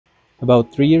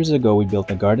About 3 years ago, we built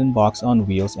a garden box on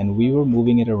wheels and we were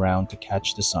moving it around to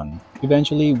catch the sun.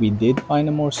 Eventually, we did find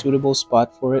a more suitable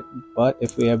spot for it, but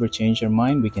if we ever change our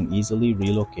mind, we can easily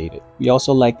relocate it. We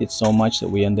also liked it so much that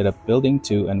we ended up building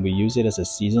two and we use it as a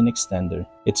season extender.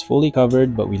 It's fully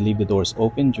covered, but we leave the doors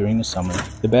open during the summer.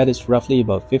 The bed is roughly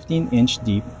about 15-inch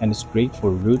deep and it's great for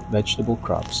root vegetable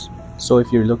crops. So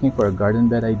if you're looking for a garden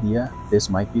bed idea, this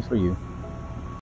might be for you.